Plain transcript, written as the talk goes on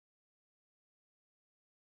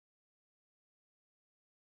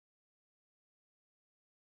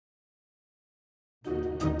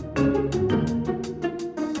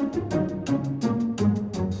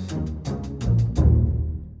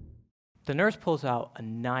The nurse pulls out a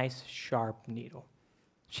nice, sharp needle.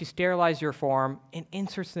 She sterilizes your forearm and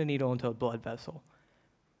inserts the needle into a blood vessel.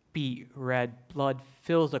 Beet red blood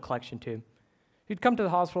fills the collection tube. You'd come to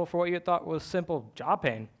the hospital for what you thought was simple jaw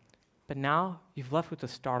pain, but now you've left with a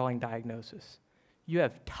startling diagnosis. You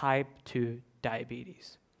have type 2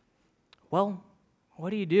 diabetes. Well,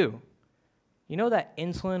 what do? You know that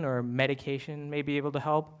insulin or medication may be able to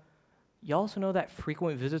help. You also know that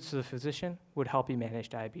frequent visits to the physician would help you manage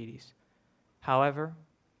diabetes. However,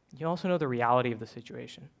 you also know the reality of the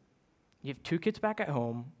situation. You have 2 kids back at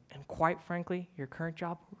home, and quite frankly, your current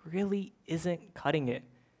job really isn't cutting it.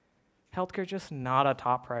 Healthcare is just not a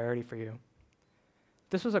top priority for you.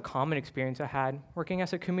 This was a common experience I had working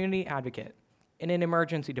as a community advocate in an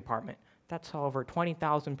emergency department that saw over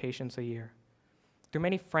 20,000 patients a year. Through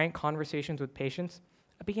many frank conversations with patients,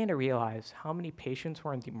 I began to realize how many patients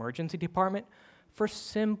were in the emergency department for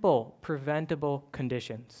simple, preventable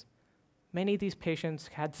conditions. Many of these patients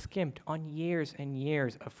had skimped on years and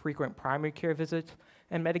years of frequent primary care visits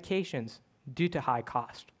and medications due to high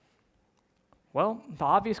cost. Well, the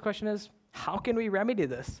obvious question is, how can we remedy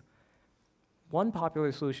this? One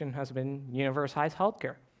popular solution has been universalized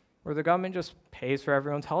healthcare, where the government just pays for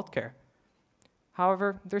everyone's healthcare.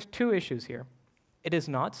 However, there's 2 issues here. It is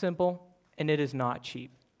not simple, and it is not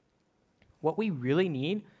cheap. What we really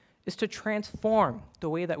need is to transform the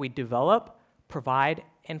way that we develop, provide,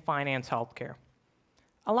 and finance healthcare.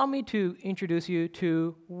 Allow me to introduce you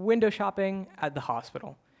to window shopping at the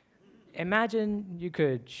hospital. Imagine you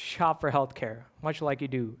could shop for healthcare, much like you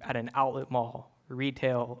do at an outlet mall,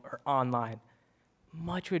 retail, or online.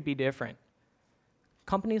 Much would be different.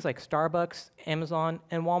 Companies like Starbucks, Amazon,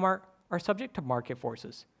 and Walmart are subject to market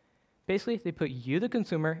forces. Basically, they put you, the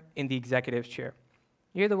consumer, in the executive's chair.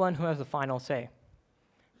 You're the one who has the final say.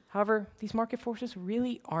 However, these market forces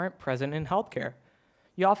really aren't present in healthcare.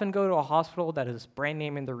 You often go to a hospital that is brand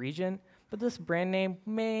name in the region, but this brand name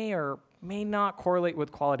may or may not correlate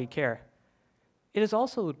with quality care. It is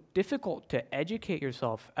also difficult to educate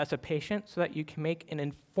yourself as a patient so that you can make an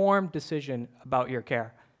informed decision about your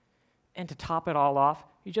care. And to top it all off,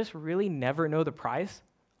 you just really never know the price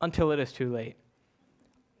until it is too late.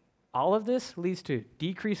 All of this leads to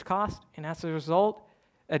decreased cost, and as a result,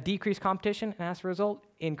 a decreased competition, and as a result,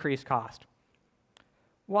 increased cost.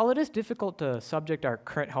 While it is difficult to subject our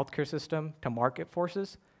current healthcare system to market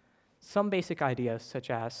forces, some basic ideas such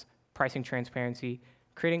as pricing transparency,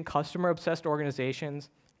 creating customer-obsessed organizations,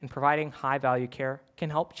 and providing high-value care can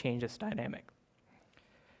help change this dynamic.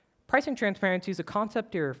 Pricing transparency is a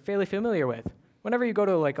concept you're fairly familiar with. Whenever you go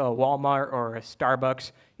to like a Walmart or a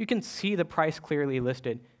Starbucks, you can see the price clearly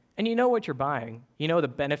listed, and you know what you're buying. You know the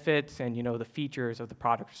benefits and you know the features of the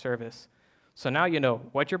product or service. So now you know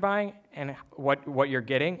what you're buying and what you're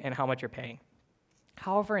getting and how much you're paying.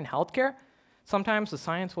 However, in healthcare, sometimes the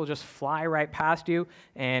science will just fly right past you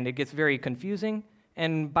and it gets very confusing.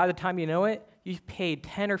 And by the time you know it, you've paid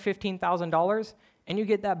 $10,000 or $15,000 and you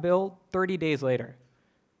get that bill 30 days later.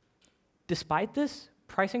 Despite this,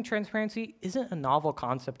 pricing transparency isn't a novel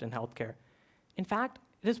concept in healthcare. In fact,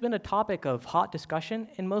 it has been a topic of hot discussion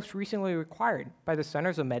and most recently required by the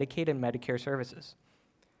Centers of Medicaid and Medicare Services.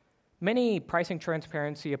 Many pricing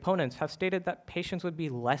transparency opponents have stated that patients would be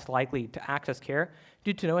less likely to access care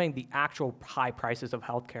due to knowing the actual high prices of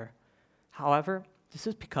healthcare. However, this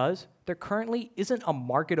is because there currently isn't a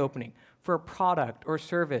market opening for a product or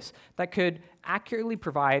service that could accurately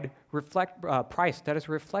provide price that is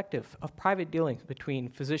reflective of private dealings between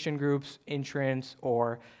physician groups, insurance,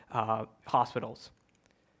 or hospitals.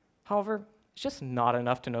 However, it's just not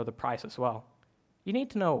enough to know the price as well. You need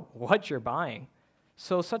to know what you're buying.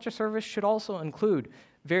 So such a service should also include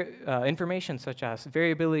information such as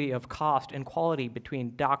variability of cost and quality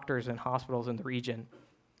between doctors and hospitals in the region.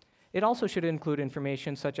 It also should include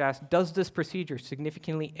information such as, does this procedure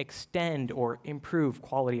significantly extend or improve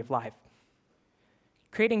quality of life?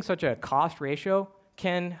 Creating such a cost ratio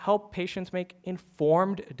can help patients make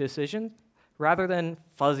informed decisions rather than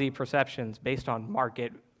fuzzy perceptions based on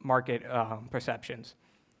market perceptions.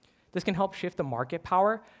 This can help shift the market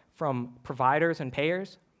power from providers and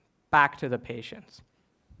payers back to the patients.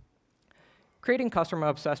 Creating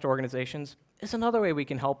customer-obsessed organizations is another way we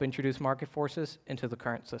can help introduce market forces into the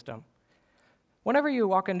current system. Whenever you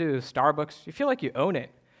walk into Starbucks, you feel like you own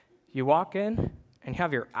it. You walk in and you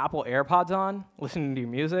have your Apple AirPods on, listening to your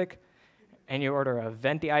music, and you order a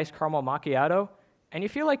venti iced caramel macchiato, and you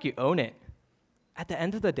feel like you own it. At the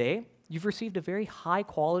end of the day, you've received a very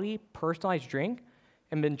high-quality, personalized drink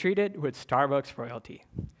and been treated with Starbucks royalty.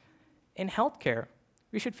 In healthcare,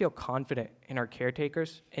 we should feel confident in our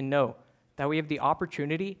caretakers and know that we have the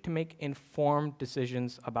opportunity to make informed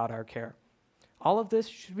decisions about our care. All of this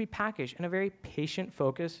should be packaged in a very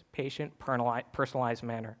patient-focused, patient-personalized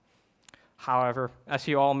manner. However, as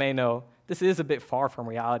you all may know, this is a bit far from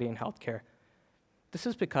reality in healthcare. This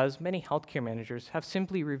is because many healthcare managers have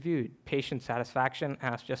simply reviewed patient satisfaction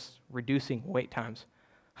as just reducing wait times.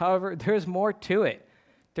 However, there's more to it.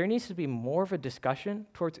 There needs to be more of a discussion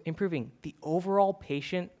towards improving the overall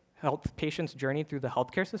patient's journey through the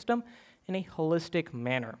healthcare system in a holistic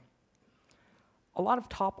manner. A lot of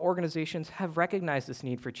top organizations have recognized this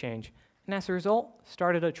need for change, and as a result,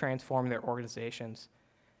 started to transform their organizations.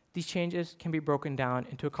 These changes can be broken down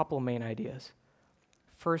into a couple of main ideas.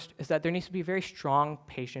 First is that there needs to be very strong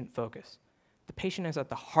patient focus. The patient is at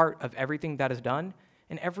the heart of everything that is done,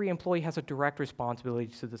 and every employee has a direct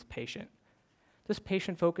responsibility to this patient. This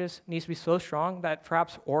patient focus needs to be so strong that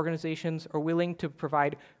perhaps organizations are willing to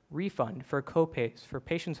provide refund for co-pays for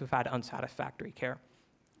patients who've had unsatisfactory care.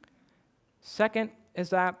 Second is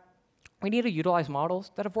that we need to utilize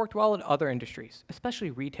models that have worked well in other industries,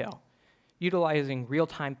 especially retail. Utilizing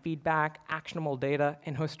real-time feedback, actionable data,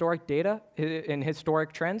 and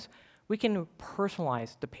historic trends, we can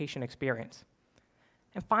personalize the patient experience.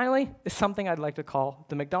 And finally, is something I'd like to call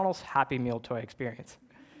the McDonald's Happy Meal toy experience.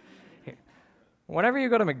 Whenever you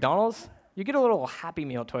go to McDonald's, you get a little Happy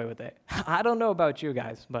Meal toy with it. I don't know about you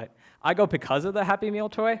guys, but I go because of the Happy Meal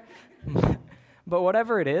toy. But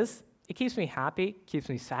whatever it is, it keeps me happy, keeps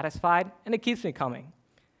me satisfied, and it keeps me coming.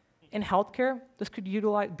 In healthcare, this could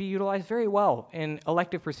be utilized very well in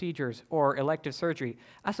elective procedures or elective surgery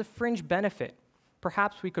as a fringe benefit.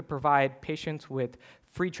 Perhaps we could provide patients with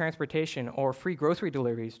free transportation or free grocery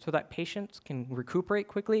deliveries so that patients can recuperate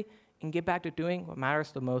quickly and get back to doing what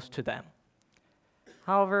matters the most to them.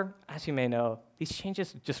 However, as you may know, these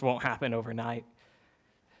changes just won't happen overnight.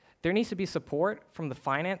 There needs to be support from the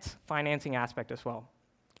financing aspect as well.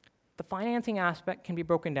 The financing aspect can be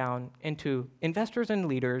broken down into investors and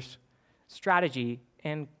leaders, strategy,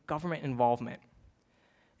 and government involvement.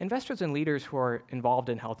 Investors and leaders who are involved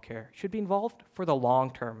in healthcare should be involved for the long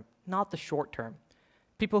term, not the short term.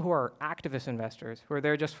 People who are activist investors, who are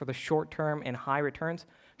there just for the short term and high returns,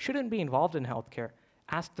 shouldn't be involved in healthcare,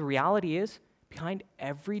 as the reality is, behind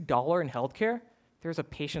every dollar in healthcare, there's a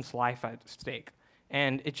patient's life at stake,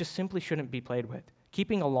 and it just simply shouldn't be played with.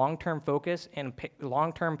 Keeping a long-term focus and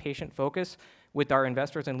long-term patient focus with our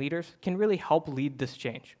investors and leaders can really help lead this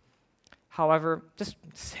change. However, just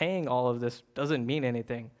saying all of this doesn't mean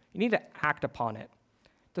anything. You need to act upon it.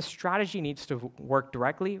 The strategy needs to work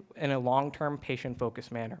directly in a long-term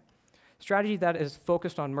patient-focused manner. Strategy that is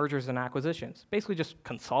focused on mergers and acquisitions, basically just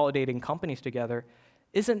consolidating companies together,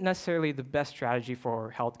 isn't necessarily the best strategy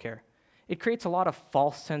for healthcare. It creates a lot of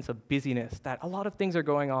false sense of busyness, that a lot of things are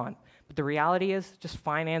going on. But the reality is just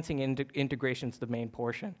financing integration is the main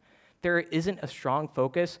portion. There isn't a strong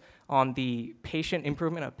focus on the patient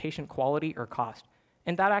improvement of patient quality or cost.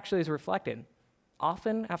 And that actually is reflected.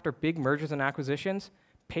 Often, after big mergers and acquisitions,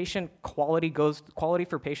 patient quality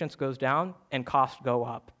for patients goes down and costs go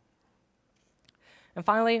up. And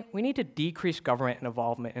finally, we need to decrease government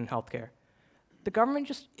involvement in healthcare. The government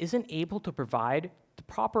just isn't able to provide the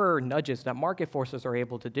proper nudges that market forces are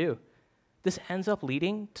able to do. This ends up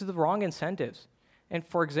leading to the wrong incentives. And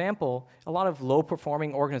for example, a lot of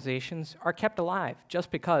low-performing organizations are kept alive just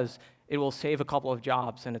because it will save a couple of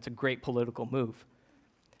jobs and it's a great political move.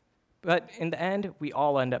 But in the end, we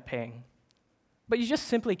all end up paying. But you just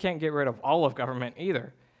simply can't get rid of all of government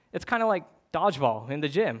either. It's kind of like dodgeball in the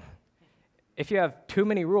gym. If you have too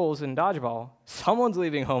many rules in dodgeball, someone's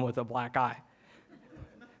leaving home with a black eye.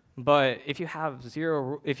 But if you have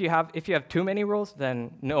too many rules,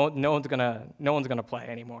 then no one's gonna play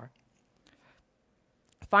anymore.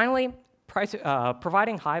 Finally,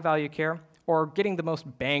 providing high-value care or getting the most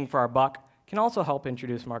bang for our buck can also help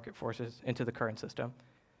introduce market forces into the current system.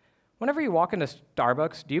 Whenever you walk into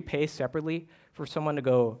Starbucks, do you pay separately for someone to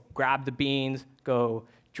go grab the beans, go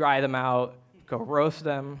dry them out, go roast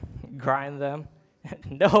them, grind them?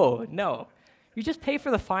 No. You just pay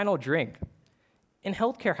for the final drink. In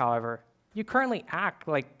healthcare, however, you currently act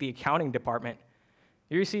like the accounting department.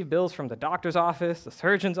 You receive bills from the doctor's office, the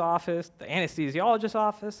surgeon's office, the anesthesiologist's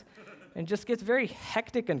office, and it just gets very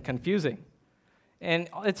hectic and confusing. And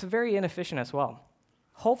it's very inefficient as well.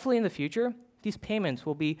 Hopefully in the future, these payments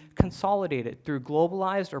will be consolidated through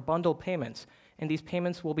globalized or bundled payments, and these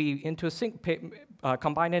payments will be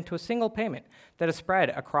combined into a single payment that is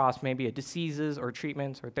spread across maybe diseases or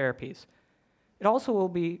treatments or therapies.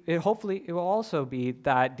 Hopefully it will also be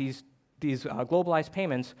that these globalized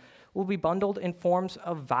payments will be bundled in forms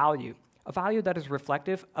of value, a value that is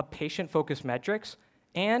reflective of patient-focused metrics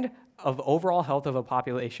and of the overall health of a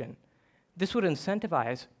population. This would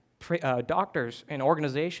incentivize doctors and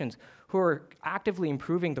organizations who are actively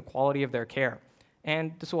improving the quality of their care.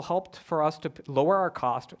 And this will help for us to lower our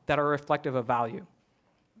costs that are reflective of value.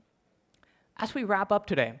 As we wrap up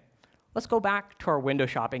today, let's go back to our window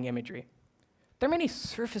shopping imagery. There are many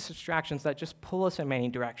surface distractions that just pull us in many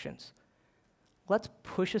directions. Let's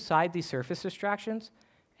push aside these surface distractions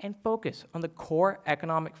and focus on the core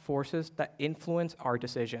economic forces that influence our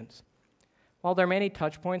decisions. While there are many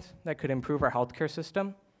touch points that could improve our healthcare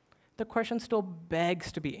system, the question still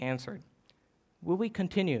begs to be answered. Will we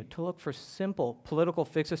continue to look for simple political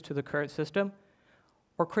fixes to the current system,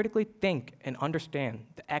 or critically think and understand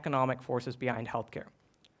the economic forces behind healthcare?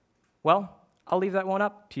 Well, I'll leave that one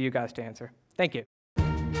up to you guys to answer. Thank you.